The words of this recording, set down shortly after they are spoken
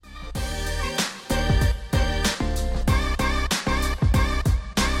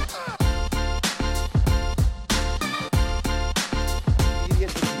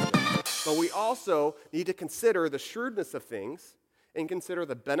also need to consider the shrewdness of things and consider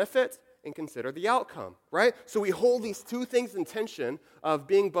the benefit and consider the outcome, right? So we hold these two things in tension of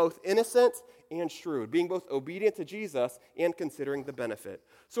being both innocent and shrewd, being both obedient to Jesus and considering the benefit.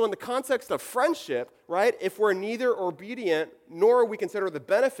 So in the context of friendship, right, if we're neither obedient nor we consider the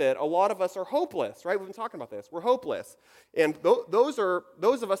benefit, a lot of us are hopeless, right? We've been talking about this. We're hopeless. And those are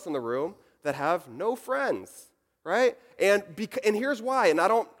those of us in the room that have no friends, right? And here's why, and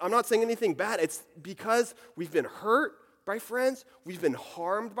I'm not saying anything bad. It's because we've been hurt by friends, we've been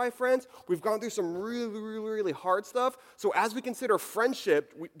harmed by friends, we've gone through some really, really, really hard stuff. So as we consider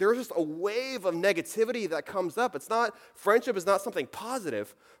friendship, there's just a wave of negativity that comes up. Friendship is not something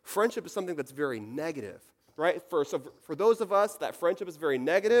positive. Friendship is something that's very negative, right? For those of us that friendship is very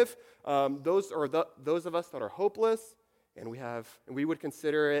negative, those of us that are hopeless, and we would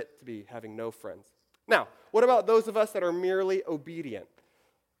consider it to be having no friends. Now, what about those of us that are merely obedient?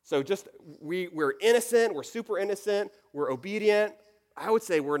 So we're innocent, we're super innocent, we're obedient. I would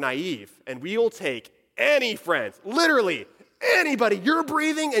say we're naive, and we'll take any friends, literally anybody. You're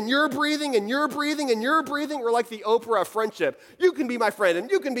breathing, and you're breathing, and you're breathing, and you're breathing. We're like the Oprah of friendship. You can be my friend, and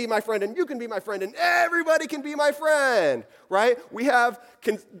you can be my friend, and you can be my friend, and everybody can be my friend, right? We have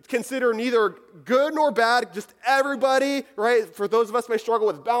consider neither good nor bad, just everybody, right? For those of us may struggle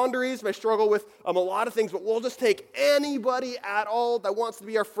with boundaries, may struggle with a lot of things, but we'll just take anybody at all that wants to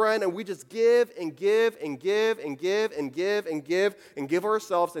be our friend, and we just give and give and give and give and give and give and give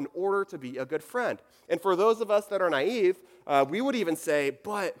ourselves in order to be a good friend. And for those of us that are naive, we would even say,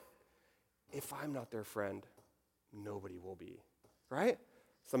 but if I'm not their friend, nobody will be, right?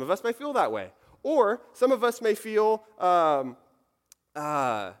 Some of us may feel that way. Or some of us may feel,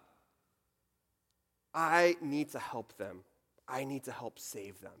 I need to help them. I need to help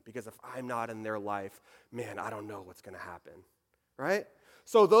save them. Because if I'm not in their life, man, I don't know what's going to happen, right?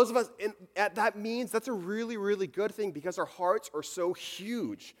 So those of us, that means that's a really, really good thing because our hearts are so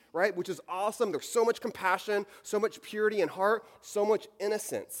huge, right? Which is awesome. There's so much compassion, so much purity in heart, so much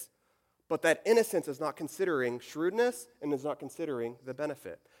innocence. But that innocence is not considering shrewdness and is not considering the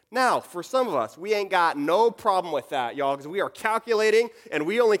benefit. Now, for some of us, we ain't got no problem with that, y'all, because we are calculating and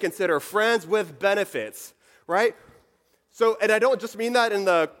we only consider friends with benefits, right? So, and I don't just mean that in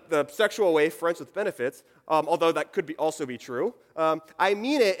the sexual way, friends with benefits, although that could also be true. I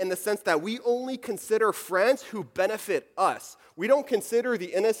mean it in the sense that we only consider friends who benefit us. We don't consider the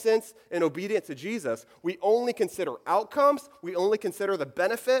innocence and obedience to Jesus. We only consider outcomes, we only consider the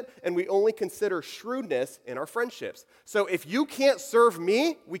benefit, and we only consider shrewdness in our friendships. So if you can't serve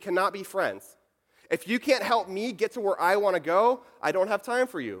me, we cannot be friends. If you can't help me get to where I want to go, I don't have time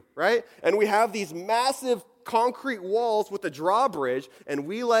for you, right? And we have these massive concrete walls with a drawbridge, and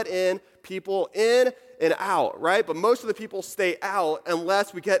we let in people in and out, right? But most of the people stay out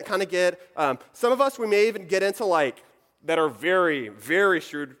unless we get some of us, we may even get into that are very, very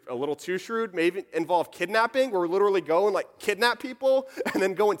shrewd, a little too shrewd, may even involve kidnapping, where we literally go and kidnap people and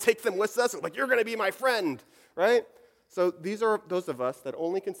then go and take them with us, and you're going to be my friend, right? So these are those of us that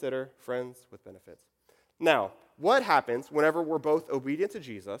only consider friends with benefits. Now, what happens whenever we're both obedient to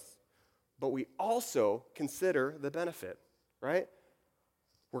Jesus, but we also consider the benefit, right?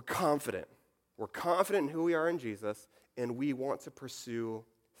 We're confident. We're confident in who we are in Jesus, and we want to pursue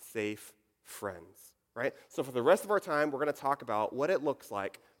safe friends, right? So for the rest of our time, we're going to talk about what it looks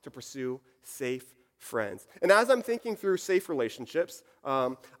like to pursue safe friends. And as I'm thinking through safe relationships,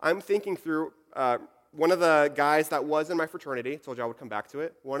 I'm thinking through one of the guys that was in my fraternity. Told you I would come back to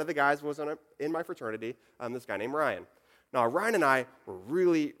it. One of the guys was in my fraternity, this guy named Ryan. Now, Ryan and I are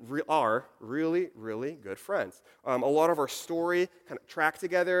really good friends. A lot of our story kind of tracked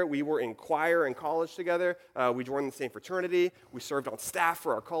together. We were in choir in college together. We joined the same fraternity. We served on staff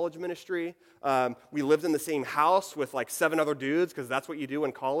for our college ministry. We lived in the same house with 7 other dudes because that's what you do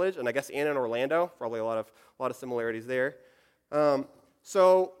in college. And I guess Anna and Orlando, probably a lot of similarities there.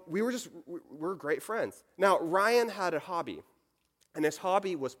 So we're great friends. Now, Ryan had a hobby, and his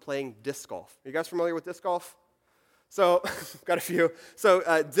hobby was playing disc golf. Are you guys familiar with disc golf? So, got a few.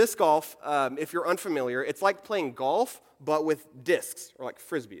 So, disc golf, if you're unfamiliar, it's like playing golf, but with discs, or like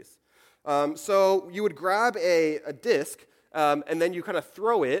frisbees. So, you would grab a disc, and then you kind of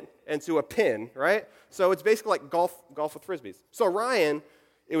throw it into a pin, right? So, it's basically like golf with frisbees. So, Ryan,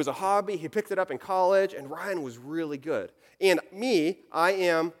 it was a hobby. He picked it up in college, and Ryan was really good. And me, I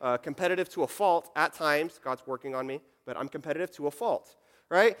am competitive to a fault at times. God's working on me, but I'm competitive to a fault,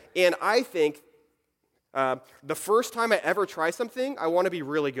 right? And I think the first time I ever try something, I want to be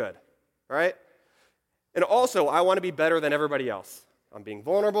really good, right? And also, I want to be better than everybody else, I'm being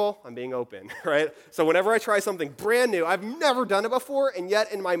vulnerable, I'm being open, right? So whenever I try something brand new, I've never done it before, and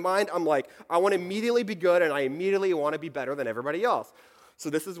yet in my mind, I'm like, I want to immediately be good, and I immediately want to be better than everybody else. So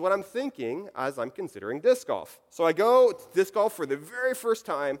this is what I'm thinking as I'm considering disc golf. So I go to disc golf for the very first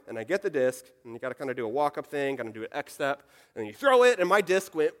time, and I get the disc, and you got to kind of do a walk-up thing, got to do an X step, and then you throw it, and my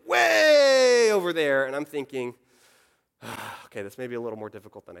disc went way over there, and I'm thinking, okay, this may be a little more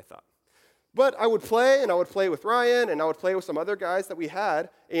difficult than I thought. But I would play, and I would play with Ryan, and I would play with some other guys that we had,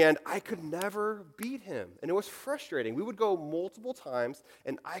 and I could never beat him. And it was frustrating. We would go multiple times,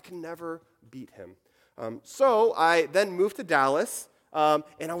 and I could never beat him. So I then moved to Dallas,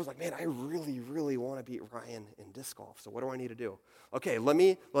 and I was like, man, I really, really want to beat Ryan in disc golf. So what do I need to do? Okay, let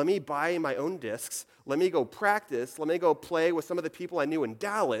me buy my own discs. Let me go practice. Let me go play with some of the people I knew in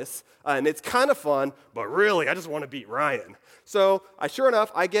Dallas. And it's kind of fun, but really, I just want to beat Ryan. So sure enough,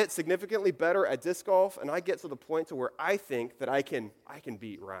 I get significantly better at disc golf, and I get to the point to where I think that I can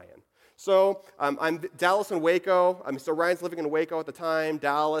beat Ryan. So I'm Dallas and Waco. So Ryan's living in Waco at the time.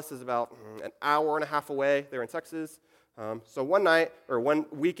 Dallas is about an hour and a half away. They're in Texas. So one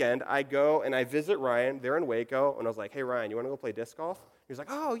weekend, I go and I visit Ryan there in Waco, and I was like, hey, Ryan, you want to go play disc golf? He was like,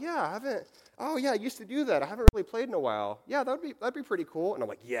 I used to do that. I haven't really played in a while. Yeah, that'd be pretty cool. And I'm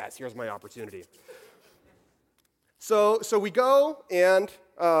like, yes, here's my opportunity. So we go, and,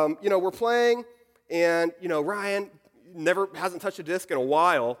 we're playing, and, Ryan hasn't touched a disc in a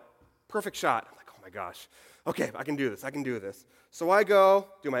while. Perfect shot. I'm like, oh my gosh. Okay, I can do this. So I go,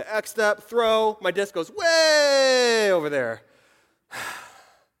 do my X step, throw, my disc goes way over there.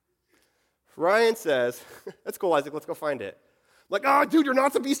 Ryan says, that's cool, Isaac, let's go find it. I'm like, oh, dude, you're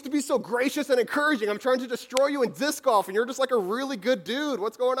not supposed to be so gracious and encouraging. I'm trying to destroy you in disc golf, and you're just like a really good dude.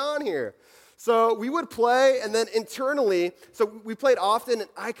 What's going on here? So we would play, and then internally, so we played often, and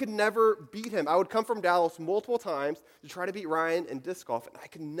I could never beat him. I would come from Dallas multiple times to try to beat Ryan in disc golf, and I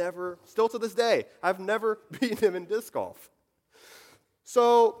could never, still to this day, I've never beaten him in disc golf.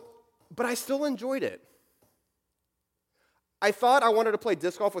 So, but I still enjoyed it. I thought I wanted to play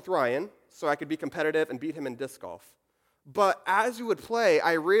disc golf with Ryan so I could be competitive and beat him in disc golf. But as we would play,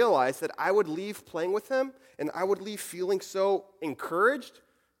 I realized that I would leave playing with him, and I would leave feeling so encouraged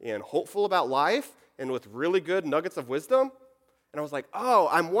and hopeful about life and with really good nuggets of wisdom. And I was like, oh,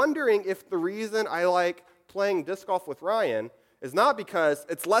 I'm wondering if the reason I like playing disc golf with Ryan is not because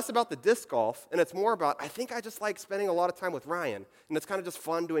it's less about the disc golf, and it's more about, I think I just like spending a lot of time with Ryan, and it's kind of just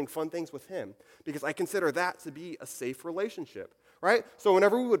fun doing fun things with him, because I consider that to be a safe relationship, right? So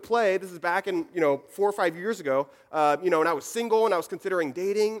whenever we would play, this is back in, 4 or 5 years ago, and I was single and I was considering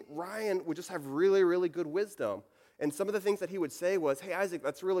dating, Ryan would just have really, really good wisdom. And some of the things that he would say was, hey, Isaac,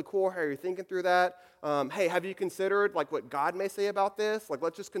 that's really cool. How are you thinking through that? Hey, have you considered what God may say about this?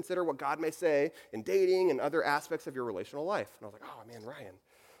 Let's just consider what God may say in dating and other aspects of your relational life. And I was like, oh, man, Ryan,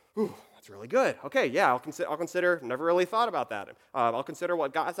 that's really good. Okay, yeah, I'll consider. Never really thought about that. I'll consider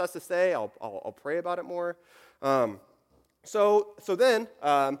what God has to say. I'll pray about it more. So then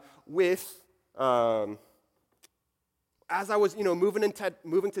as I was,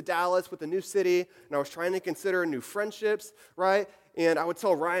 moving to Dallas with a new city, and I was trying to consider new friendships, right? And I would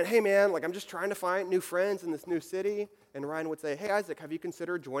tell Ryan, hey, man, I'm just trying to find new friends in this new city. And Ryan would say, hey, Isaac, have you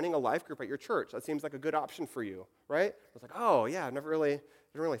considered joining a life group at your church? That seems like a good option for you, right? I was like, oh, yeah, I didn't really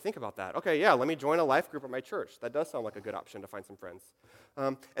think about that. Okay, yeah, let me join a life group at my church. That does sound like a good option to find some friends.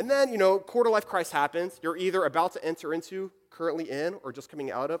 And then, quarter life crisis happens. You're either about to enter into, currently in, or just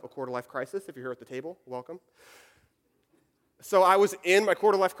coming out of a quarter life crisis. If you're here at the table, welcome. So I was in my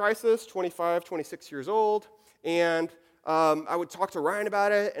quarter life crisis, 25, 26 years old, and I would talk to Ryan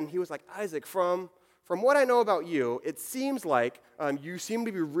about it, and he was like, Isaac, from what I know about you, it seems like you seem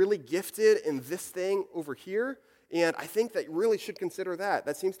to be really gifted in this thing over here, and I think that you really should consider that.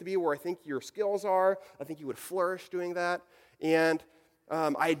 That seems to be where I think your skills are. I think you would flourish doing that, and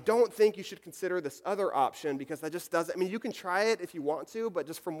I don't think you should consider this other option because that just doesn't, you can try it if you want to, but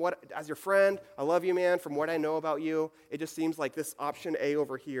just as your friend, I love you, man, from what I know about you, it just seems like this option A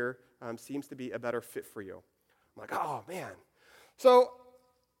over here seems to be a better fit for you. I'm like, oh, man. So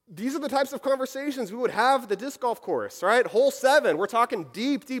these are the types of conversations we would have at the disc golf course, right? Hole 7, we're talking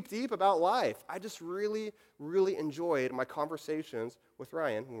deep, deep, deep about life. I just really, really enjoyed my conversations with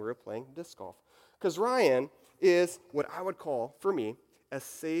Ryan when we were playing disc golf. Because Ryan is what I would call, for me, a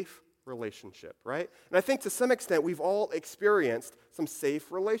safe relationship, right? And I think to some extent we've all experienced some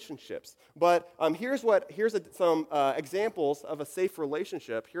safe relationships. But here's some examples of a safe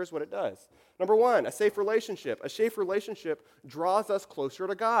relationship. Here's what it does. Number one, a safe relationship. A safe relationship draws us closer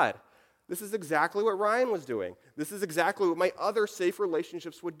to God. This is exactly what Ryan was doing. This is exactly what my other safe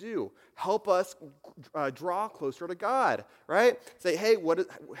relationships would do. Help us draw closer to God, right? Say, hey, do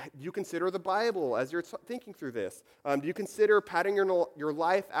you consider the Bible as you're thinking through this? Do you consider patterning your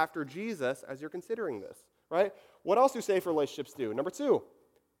life after Jesus as you're considering this, right? What else do safe relationships do? Number 2,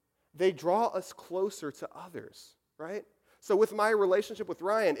 they draw us closer to others, right? So with my relationship with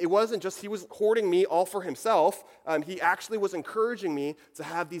Ryan, it wasn't just he was hoarding me all for himself. He actually was encouraging me to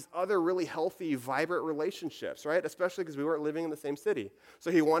have these other really healthy, vibrant relationships, right? Especially because we weren't living in the same city. So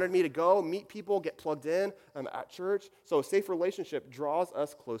he wanted me to go meet people, get plugged in at church. So a safe relationship draws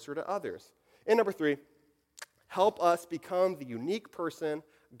us closer to others. And number 3, help us become the unique person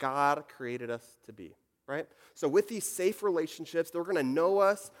God created us to be, right? So with these safe relationships, they're going to know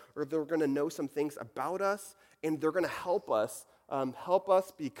us, or they're going to know some things about us, and they're going to help us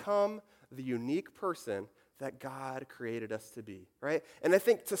become the unique person that God created us to be, right? And I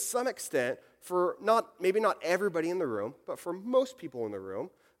think to some extent, for maybe not everybody in the room, but for most people in the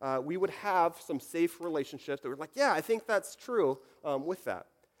room, we would have some safe relationships that we're like, yeah, I think that's true with that.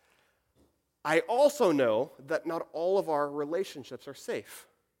 I also know that not all of our relationships are safe.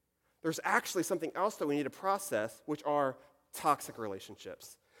 There's actually something else that we need to process, which are toxic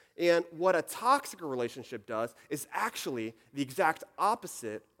relationships. And what a toxic relationship does is actually the exact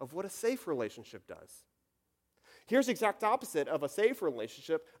opposite of what a safe relationship does. Here's the exact opposite of a safe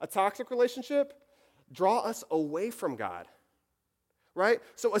relationship. A toxic relationship draw us away from God, right?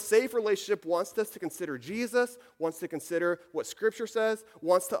 So a safe relationship wants us to consider Jesus, wants to consider what Scripture says,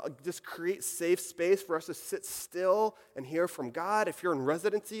 wants to just create safe space for us to sit still and hear from God. If you're in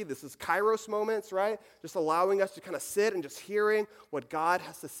residency, this is Kairos moments, right? Just allowing us to kind of sit and just hearing what God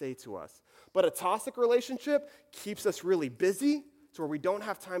has to say to us. But a toxic relationship keeps us really busy to where we don't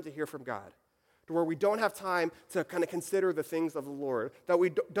have time to hear from God, to where we don't have time to kind of consider the things of the Lord, that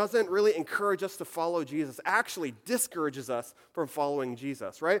doesn't really encourage us to follow Jesus, actually discourages us from following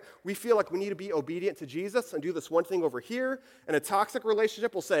Jesus, right? We feel like we need to be obedient to Jesus and do this one thing over here, and a toxic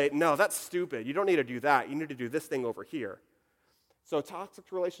relationship will say, no, that's stupid. You don't need to do that. You need to do this thing over here. So a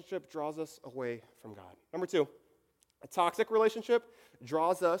toxic relationship draws us away from God. Number 2, a toxic relationship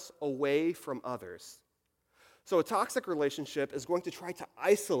draws us away from others. So a toxic relationship is going to try to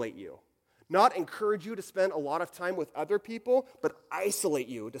isolate you. Not encourage you to spend a lot of time with other people, but isolate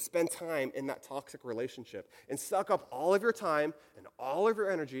you to spend time in that toxic relationship and suck up all of your time and all of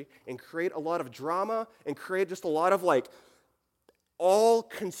your energy and create a lot of drama and create just a lot of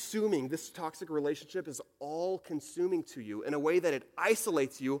all-consuming. This toxic relationship is all-consuming to you in a way that it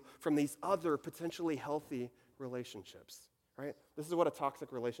isolates you from these other potentially healthy relationships, right? This is what a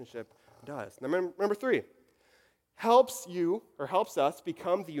toxic relationship does. Number 3. Helps us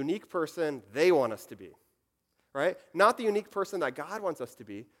become the unique person they want us to be, right? Not the unique person that God wants us to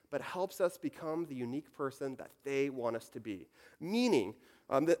be, but helps us become the unique person that they want us to be. Meaning,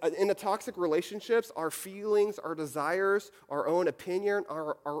 in the toxic relationships, our feelings, our desires, our own opinion,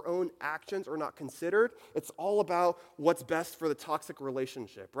 our own actions are not considered. It's all about what's best for the toxic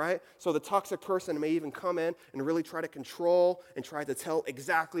relationship, right? So the toxic person may even come in and really try to control and try to tell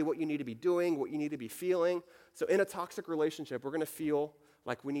exactly what you need to be doing, what you need to be feeling. So in a toxic relationship, we're going to feel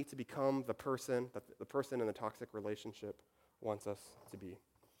like we need to become the person that the person in the toxic relationship wants us to be,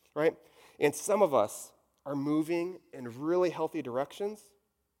 right? And some of us are moving in really healthy directions,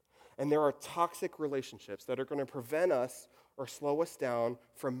 and there are toxic relationships that are going to prevent us or slow us down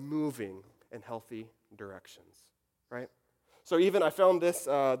from moving in healthy directions, right? So even I found this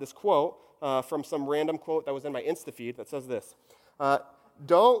quote from some random quote that was in my Insta feed that says this: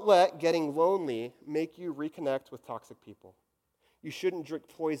 don't let getting lonely make you reconnect with toxic people. You shouldn't drink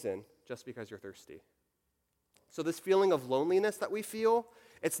poison just because you're thirsty. So this feeling of loneliness that we feel,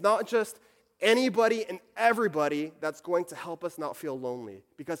 it's not just anybody and everybody that's going to help us not feel lonely.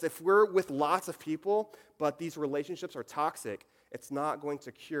 Because if we're with lots of people, but these relationships are toxic, it's not going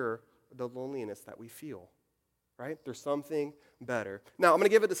to cure the loneliness that we feel, right? There's something better. Now, I'm going to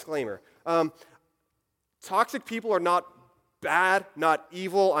give a disclaimer. Toxic people are not bad, not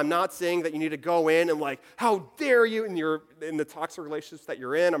evil. I'm not saying that you need to go in and how dare you in the toxic relationships that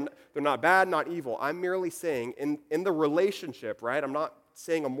you're in. They're not bad, not evil. I'm merely saying in the relationship, right? I'm not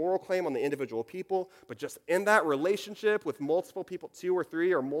saying a moral claim on the individual people, but just in that relationship with multiple people, 2 or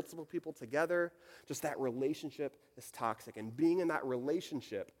 3 or multiple people together, just that relationship is toxic. And being in that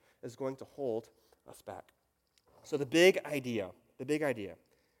relationship is going to hold us back. So the big idea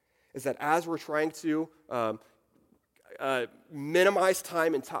is that as we're trying to minimize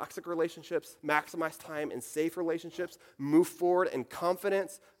time in toxic relationships, maximize time in safe relationships, move forward in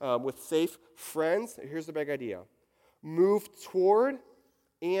confidence with safe friends, here's the big idea. Move toward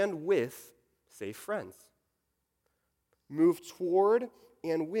and with safe friends. Move toward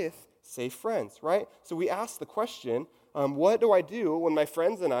and with safe friends, right? So we ask the question, what do I do when my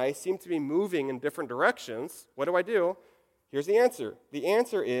friends and I seem to be moving in different directions? What do I do? Here's the answer. The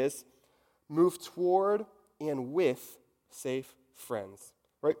answer is move toward and with safe friends,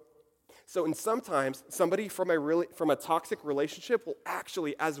 right? So, and sometimes somebody from a toxic relationship will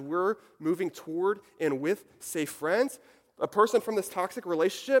actually, as we're moving toward and with safe friends, a person from this toxic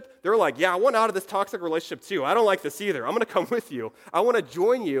relationship, they're like, yeah, I want out of this toxic relationship too. I don't like this either. I'm going to come with you. I want to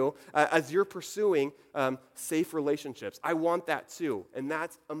join you as you're pursuing safe relationships. I want that too. And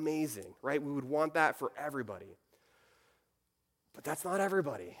that's amazing, right? We would want that for everybody. But that's not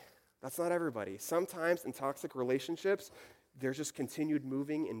everybody. That's not everybody. Sometimes in toxic relationships, there's just continued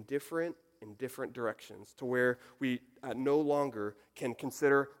moving in different directions to where we no longer can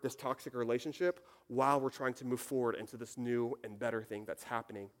consider this toxic relationship while we're trying to move forward into this new and better thing that's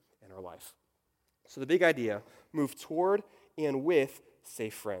happening in our life. So the big idea, move toward and with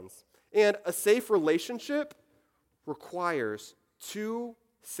safe friends. And a safe relationship requires two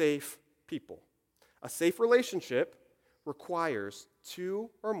safe people. A safe relationship requires two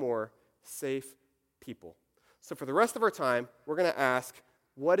or more safe people. So for the rest of our time, we're going to ask,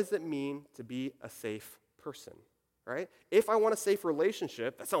 what does it mean to be a safe person? Right? If I want a safe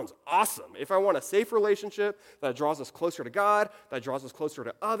relationship, that sounds awesome. If I want a safe relationship that draws us closer to God, that draws us closer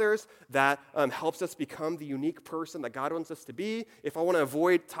to others, that helps us become the unique person that God wants us to be, if I want to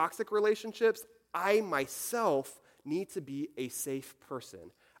avoid toxic relationships, I myself need to be a safe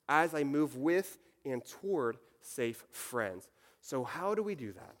person as I move with and toward safe friends. So how do we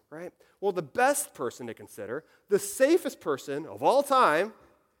do that, right? Well, the best person to consider, the safest person of all time,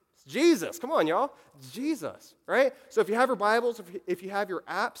 is Jesus. Come on, y'all. It's Jesus, right? So if you have your Bibles, if you have your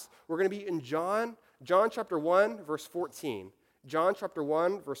apps, we're going to be in John chapter 1, verse 14. John chapter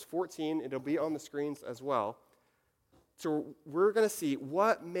 1, verse 14. It'll be on the screens as well. So we're going to see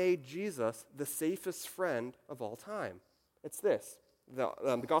what made Jesus the safest friend of all time. It's this.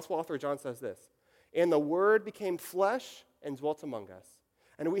 The gospel author John says this. And the Word became flesh and dwelt among us.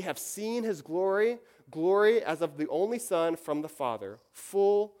 And we have seen his glory as of the only Son from the Father,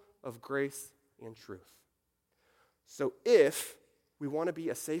 full of grace and truth. So if we want to be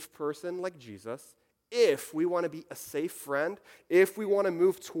a safe person like Jesus, if we want to be a safe friend, if we want to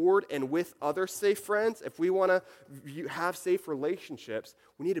move toward and with other safe friends, if we want to have safe relationships,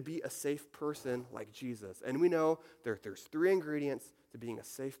 we need to be a safe person like Jesus. And we know there's three ingredients to being a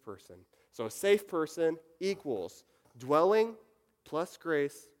safe person. So a safe person equals dwelling plus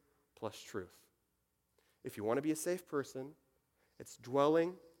grace plus truth. If you want to be a safe person, it's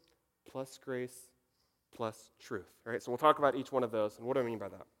dwelling plus grace plus truth. All right, so we'll talk about each one of those, and what do I mean by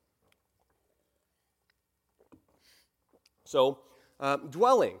that? So,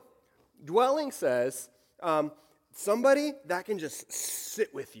 dwelling. Dwelling says somebody that can just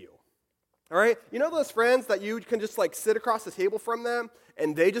sit with you. All right? You know those friends that you can just sit across the table from them,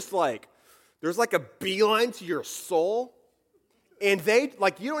 and they just there's a beeline to your soul, and they,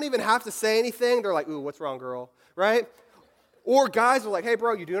 you don't even have to say anything. They're like, ooh, what's wrong, girl? Right? Or guys are like, hey,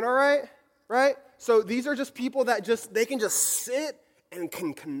 bro, you doing all right? Right? So these are just people that they can just sit and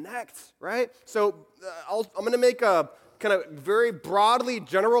can connect, right? So I'm going to make a kind of very broadly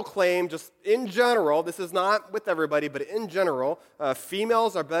general claim, just in general. This is not with everybody, but in general,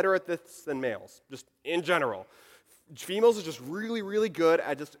 females are better at this than males, just in general. Females are just really, really good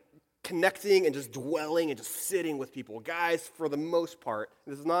at just connecting and just dwelling and just sitting with people. Guys, for the most part,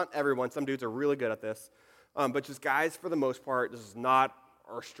 this is not everyone. Some dudes are really good at this. But just guys, for the most part, this is not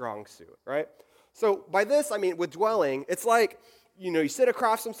our strong suit, right? So by this, I mean, with dwelling, it's you sit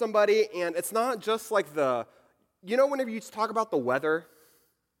across from somebody, and it's not just whenever you talk about the weather,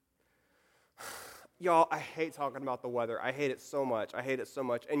 y'all, I hate talking about the weather. I hate it so much.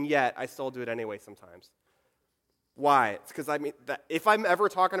 And yet, I still do it anyway sometimes. Why? It's because, if I'm ever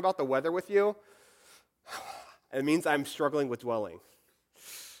talking about the weather with you, it means I'm struggling with dwelling.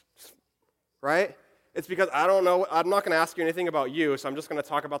 Right? It's because I don't know, I'm not going to ask you anything about you, so I'm just going to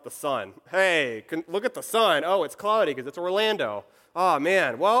talk about the sun. Hey, look at the sun. Oh, it's cloudy because it's Orlando. Oh,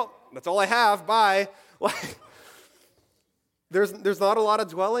 man, well, that's all I have. Bye. There's not a lot of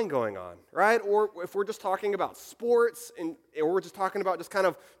dwelling going on, right? Or if we're just talking about sports, or we're just talking about just kind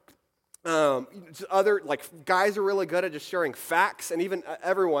of other, guys are really good at just sharing facts, and even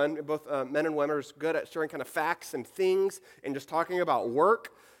everyone, both men and women, are good at sharing kind of facts and things, and just talking about work.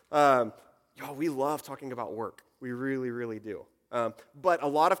 Y'all, we love talking about work. We really, really do. But a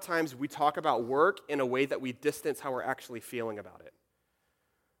lot of times we talk about work in a way that we distance how we're actually feeling about it.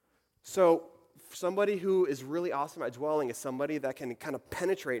 So Somebody who is really awesome at dwelling is somebody that can kind of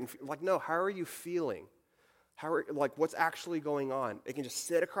penetrate and like, no, how are you feeling? What's actually going on? It can just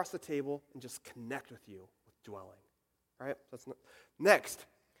sit across the table and just connect with you with dwelling, right? Next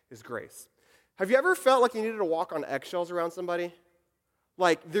is grace. Have you ever felt like you needed to walk on eggshells around somebody?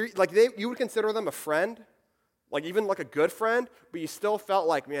 You would consider them a friend, like even like a good friend, but you still felt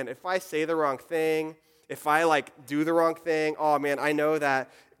like, man, if I say the wrong thing, if I do the wrong thing, oh man, I know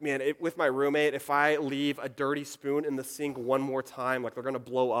that, man, with my roommate, if I leave a dirty spoon in the sink one more time, they're going to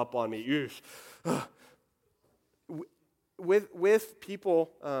blow up on me. With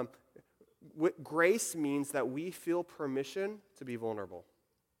people, grace means that we feel permission to be vulnerable.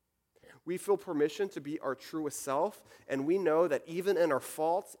 We feel permission to be our truest self, and we know that even in our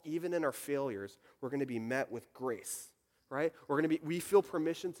faults, even in our failures, we're going to be met with grace, right? We feel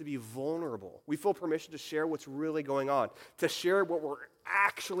permission to be vulnerable. We feel permission to share what's really going on, to share what we're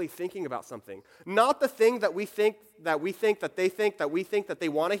actually thinking about something. Not the thing that we think that we think that they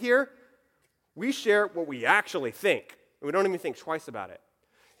want to hear. We share what we actually think. And we don't even think twice about it,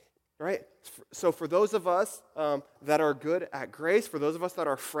 right? So for those of us that are good at grace, for those of us that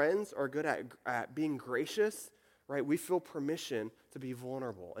are friends, are good at being gracious, right? We feel permission to be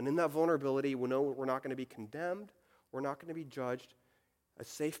vulnerable. And in that vulnerability, we know we're not going to be condemned. We're not going to be judged. A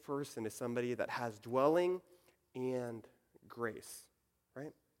safe person is somebody that has dwelling and grace,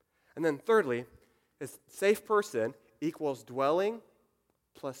 right? And then thirdly, a safe person equals dwelling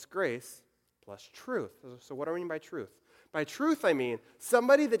plus grace plus truth. So what do I mean by truth? By truth, I mean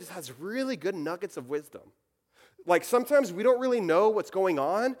somebody that just has really good nuggets of wisdom. Sometimes we don't really know what's going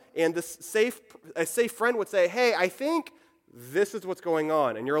on, and a safe friend would say, hey, I think this is what's going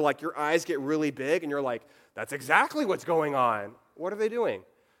on. And your eyes get really big, and you're like, that's exactly what's going on. What are they doing?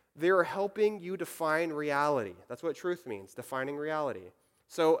 They're helping you define reality. That's what truth means, defining reality.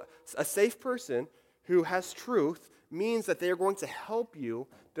 So a safe person who has truth means that they're going to help you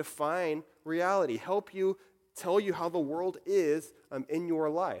define reality, help you tell you how the world is in your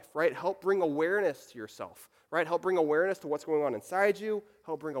life, right? Help bring awareness to yourself, right? Help bring awareness to what's going on inside you,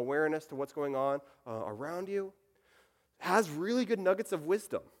 help bring awareness to what's going on around you. Has really good nuggets of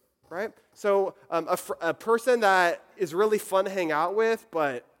wisdom, right? So a person that is really fun to hang out with,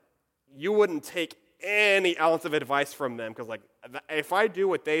 but you wouldn't take any ounce of advice from them because, if I do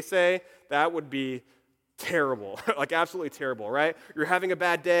what they say, that would be terrible, absolutely terrible, right? You're having a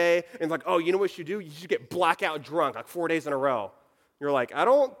bad day, and oh, you know what you should do? You should get blackout drunk 4 days in a row. You're like, I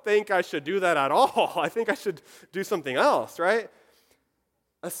don't think I should do that at all. I think I should do something else, right?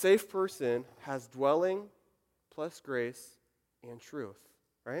 A safe person has dwelling plus grace and truth,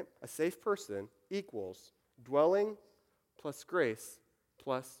 right? A safe person equals dwelling plus grace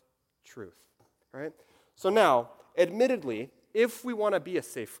plus truth, right? So now, admittedly, if we want to have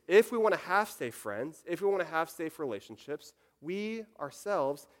safe friends, if we want to have safe relationships, we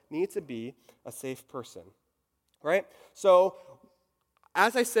ourselves need to be a safe person, right? So,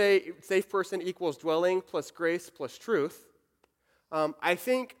 as I say, safe person equals dwelling plus grace plus truth. I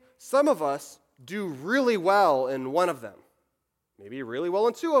think some of us do really well in one of them, maybe really well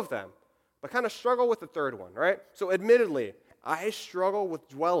in two of them, but kind of struggle with the third one, right? So, admittedly, I struggle with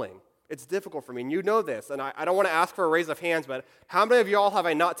dwelling. It's difficult for me, and you know this, and I don't want to ask for a raise of hands, but how many of y'all have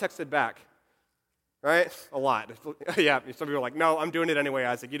I not texted back? Right? A lot. Yeah, some people are like, no, I'm doing it anyway,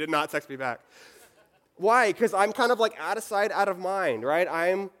 Isaac. You did not text me back. Why? Because I'm kind of out of sight, out of mind, right?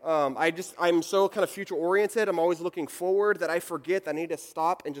 I'm so kind of future-oriented. I'm always looking forward that I forget that I need to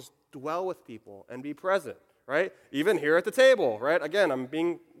stop and just dwell with people and be present, right? Even here at the table, right? Again, I'm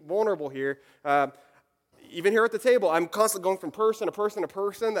being vulnerable here. Even here at the table, I'm constantly going from person to person to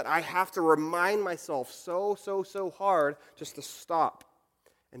person that I have to remind myself so hard just to stop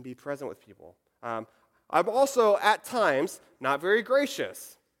and be present with people. I'm also, at times, not very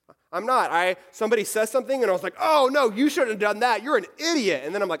gracious. I'm not. Somebody says something, and I was like, oh, no, you shouldn't have done that. You're an idiot.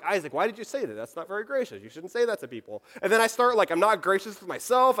 And then I'm like, Isaac, why did you say that? That's not very gracious. You shouldn't say that to people. And then I start, I'm not gracious with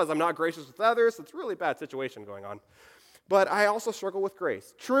myself as I'm not gracious with others. It's a really bad situation going on. But I also struggle with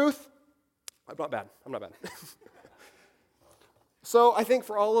grace. Truth, I'm not bad. So I think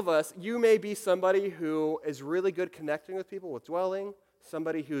for all of us, you may be somebody who is really good connecting with people with dwelling,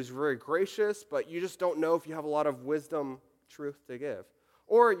 somebody who's very gracious, but you just don't know if you have a lot of wisdom, truth to give.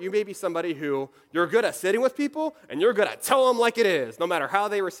 Or you may be somebody who you're good at sitting with people, and you're good at telling them like it is, no matter how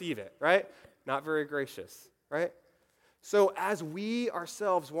they receive it, right? Not very gracious, right? So as we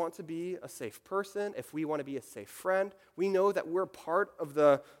ourselves want to be a safe person, if we want to be a safe friend, we know that we're part of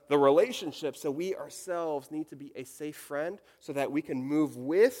the relationship, so we ourselves need to be a safe friend so that we can move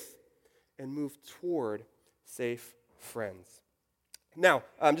with and move toward safe friends. Now,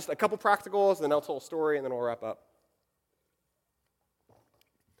 just a couple practicals, and then I'll tell a story, and then we'll wrap up.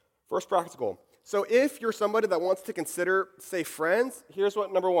 First practical. So if you're somebody that wants to consider safe friends, here's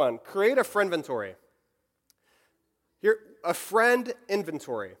what, number one, create a friend inventory. A friend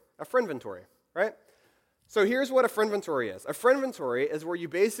inventory, right? So here's what a friend inventory is. A friend inventory is where you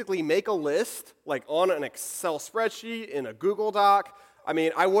basically make a list, like on an Excel spreadsheet, in a Google Doc. I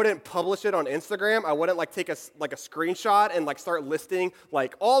mean, I wouldn't publish it on Instagram. I wouldn't take a screenshot and start listing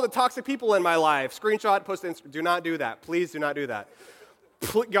all the toxic people in my life. Screenshot, post to Instagram. Do not do that. Please do not do that.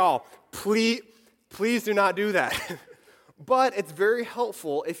 Y'all, please do not do that. But it's very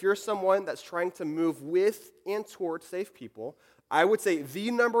helpful if you're someone that's trying to move with and towards safe people. I would say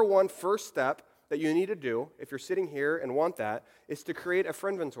the number one first step that you need to do, if you're sitting here and want that, is to create a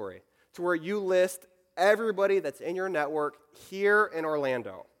friend inventory to where you list everybody that's in your network here in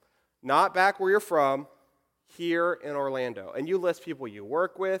Orlando. Not back where you're from, here in Orlando. And you list people you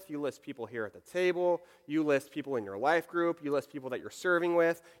work with, you list people here at the table, you list people in your life group, you list people that you're serving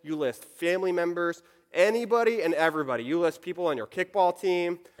with, you list family members, anybody and everybody. You list people on your kickball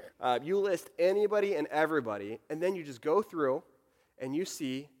team, you list anybody and everybody, and then you just go through and you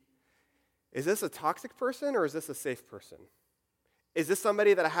see, is this a toxic person or is this a safe person? Is this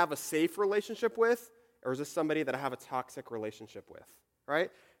somebody that I have a safe relationship with, or is this somebody that I have a toxic relationship with, right?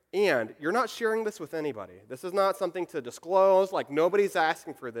 And you're not sharing this with anybody. This is not something to disclose. Nobody's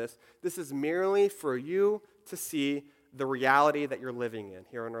asking for this. This is merely for you to see the reality that you're living in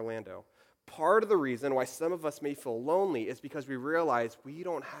here in Orlando. Part of the reason why some of us may feel lonely is because we realize we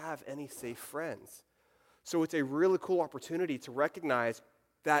don't have any safe friends. So it's a really cool opportunity to recognize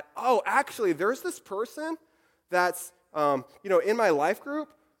that, oh, actually, there's this person that's, in my life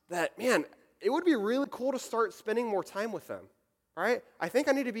group that, man, it would be really cool to start spending more time with them. Right? I think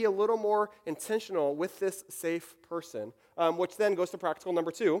I need to be a little more intentional with this safe person, which then goes to practical number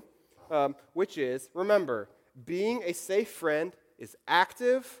 2, which is, remember, being a safe friend is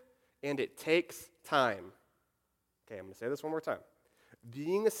active and it takes time. Okay, I'm going to say this one more time.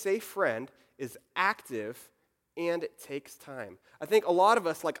 Being a safe friend is active and it takes time. I think a lot of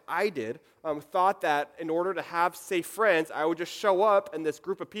us, like I did, thought that in order to have safe friends, I would just show up and this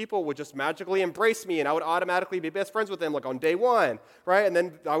group of people would just magically embrace me and I would automatically be best friends with them on day one, right? And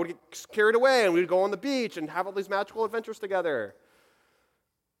then I would get carried away and we'd go on the beach and have all these magical adventures together.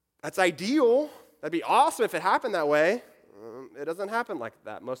 That's ideal. That'd be awesome if it happened that way. It doesn't happen like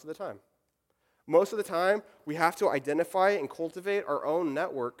that most of the time. Most of the time, we have to identify and cultivate our own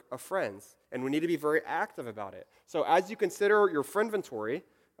network of friends, and we need to be very active about it. So as you consider your friend inventory,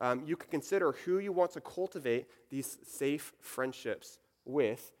 you can consider who you want to cultivate these safe friendships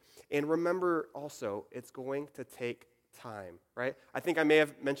with. And remember also, it's going to take time, right? I think I may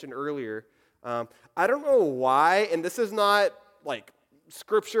have mentioned earlier, I don't know why, and this is not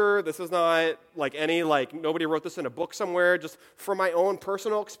scripture, this is not nobody wrote this in a book somewhere, just from my own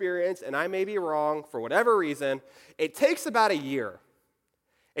personal experience, and I may be wrong for whatever reason, it takes about a year.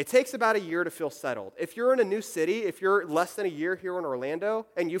 It takes about a year to feel settled. If you're in a new city, if you're less than a year here in Orlando,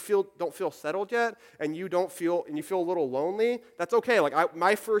 and you don't feel settled yet, and you feel a little lonely, that's okay.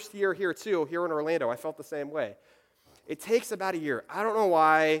 My first year here too, here in Orlando, I felt the same way. It takes about a year. I don't know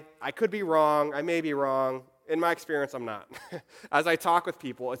why. I could be wrong. I may be wrong. In my experience, I'm not. As I talk with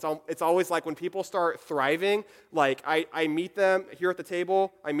people, it's always when people start thriving, I meet them here at the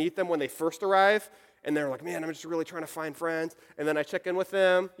table, I meet them when they first arrive, and they're like, man, I'm just really trying to find friends. And then I check in with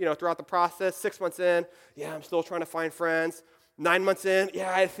them, throughout the process. 6 months in, yeah, I'm still trying to find friends. 9 months in,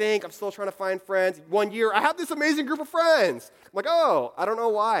 yeah, I think I'm still trying to find friends. 1 year, I have this amazing group of friends. I'm like, oh, I don't know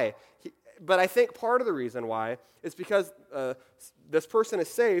why. But I think part of the reason why is because this person is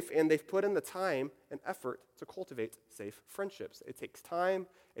safe and they've put in the time and effort to cultivate safe friendships. It takes time,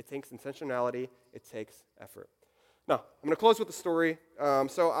 it takes intentionality, it takes effort. Now, I'm going to close with a story.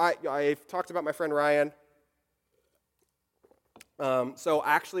 So I've talked about my friend Ryan. So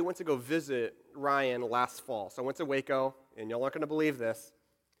I actually went to go visit Ryan last fall. So I went to Waco, and y'all aren't going to believe this.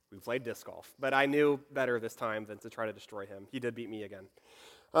 We played disc golf, but I knew better this time than to try to destroy him. He did beat me again.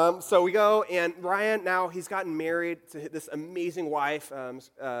 So we go, and Ryan, now he's gotten married to this amazing wife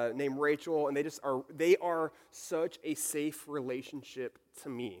named Rachel, and they are such a safe relationship to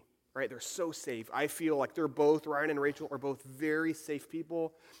me, right? They're so safe. I feel like Ryan and Rachel are both very safe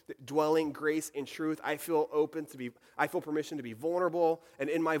people, dwelling grace and truth. I feel permission to be vulnerable, and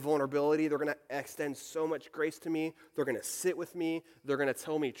in my vulnerability, they're going to extend so much grace to me. They're going to sit with me. They're going to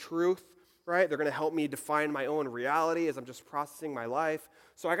tell me truth. Right? They're going to help me define my own reality as I'm just processing my life.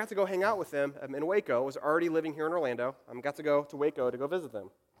 So I got to go hang out with them in Waco. I was already living here in Orlando. I got to go to Waco to go visit them.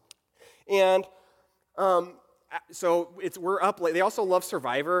 And we're up late. They also love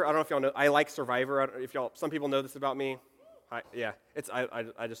Survivor. I don't know if y'all know. I like Survivor. Some people know this about me.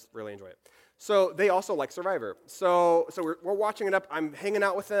 I just really enjoy it. So they also like Survivor. So we're watching it up. I'm hanging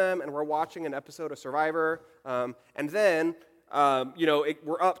out with them, and we're watching an episode of Survivor. And then,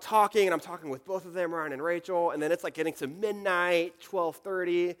 we're up talking, and I'm talking with both of them, Ryan and Rachel. And then it's like getting to midnight,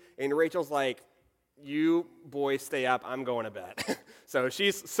 12:30, and Rachel's like, "You boys stay up. I'm going to bed." So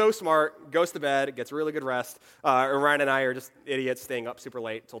she's so smart, goes to bed, gets really good rest. And Ryan and I are just idiots staying up super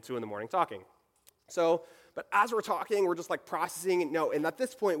late till 2 a.m. talking. But as we're talking, we're just like processing. And at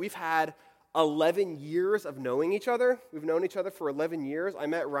this point, we've had 11 years of knowing each other. We've known each other for 11 years. I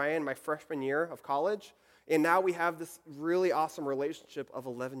met Ryan my freshman year of college. And now we have this really awesome relationship of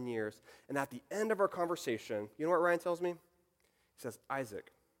 11 years. And at the end of our conversation, you know what Ryan tells me? He says,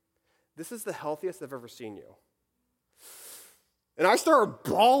 "Isaac, this is the healthiest I've ever seen you." And I started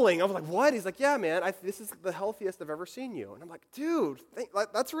bawling. I was like, "What?" He's like, "Yeah, man, this is the healthiest I've ever seen you." And I'm like, "Dude,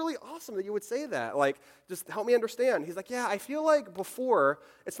 that's really awesome that you would say that. Like, just help me understand." He's like, "Yeah, I feel like before,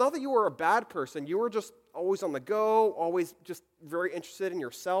 it's not that you were a bad person. You were just always on the go, always just very interested in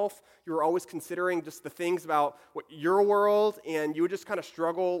yourself. You were always considering just the things about your world, and you would just kind of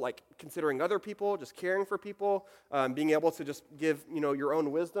struggle, like, considering other people, just caring for people, being able to just give, your own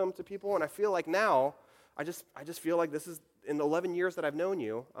wisdom to people. And I feel like now, I just feel like this is, in the 11 years that I've known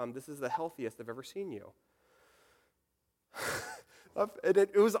you, this is the healthiest I've ever seen you." And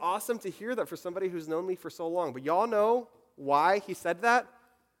it was awesome to hear that for somebody who's known me for so long. But y'all know why he said that?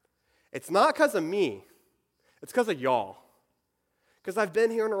 It's not because of me. It's because of y'all. Because I've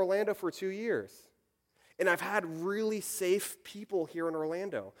been here in Orlando for 2 years. And I've had really safe people here in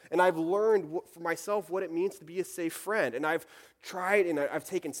Orlando. And I've learned for myself what it means to be a safe friend. And I've tried and I've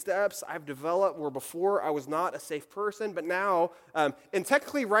taken steps. I've developed where before I was not a safe person. But now, and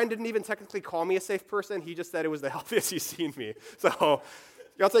technically, Ryan didn't even technically call me a safe person. He just said it was the healthiest he's seen me. So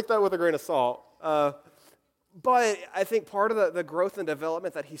y'all take that with a grain of salt. But I think part of the growth and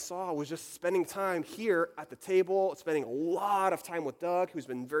development that he saw was just spending time here at the table, spending a lot of time with Doug, who's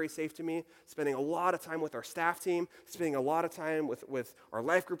been very safe to me, spending a lot of time with our staff team, spending a lot of time with our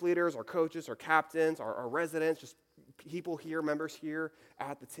life group leaders, our coaches, our captains, our residents, just people here, members here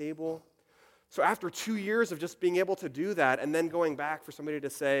at the table. So after 2 years of just being able to do that and then going back for somebody to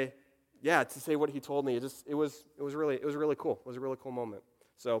say what he told me, it was really cool. It was a really cool moment.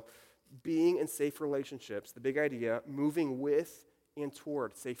 So being in safe relationships, the big idea, moving with and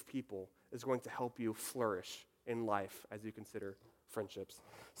toward safe people is going to help you flourish in life as you consider friendships.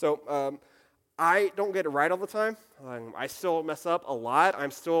 So I don't get it right all the time. I still mess up a lot.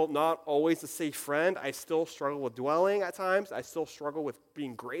 I'm still not always a safe friend. I still struggle with dwelling at times. I still struggle with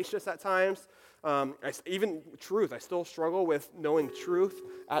being gracious at times. Even truth, I still struggle with knowing truth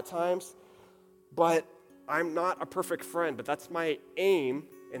at times. But I'm not a perfect friend, but that's my aim.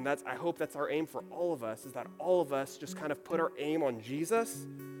 And I hope that's our aim for all of us, is that all of us just kind of put our aim on Jesus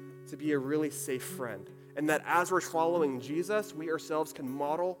to be a really safe friend. And that as we're following Jesus, we ourselves can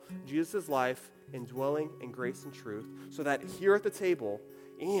model Jesus' life in dwelling in grace and truth, so that here at the table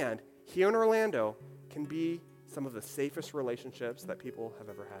and here in Orlando can be some of the safest relationships that people have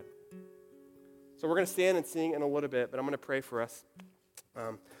ever had. So we're going to stand and sing in a little bit, but I'm going to pray for us.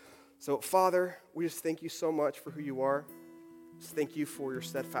 So Father, we just thank you so much for who you are. Thank you for your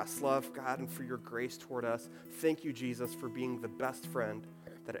steadfast love, God, and for your grace toward us. Thank you, Jesus, for being the best friend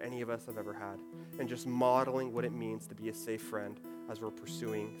that any of us have ever had, and just modeling what it means to be a safe friend as we're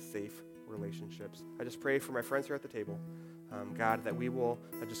pursuing safe relationships. I just pray for my friends here at the table, God, that we will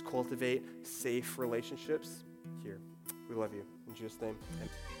just cultivate safe relationships here. We love you. In Jesus' name, amen.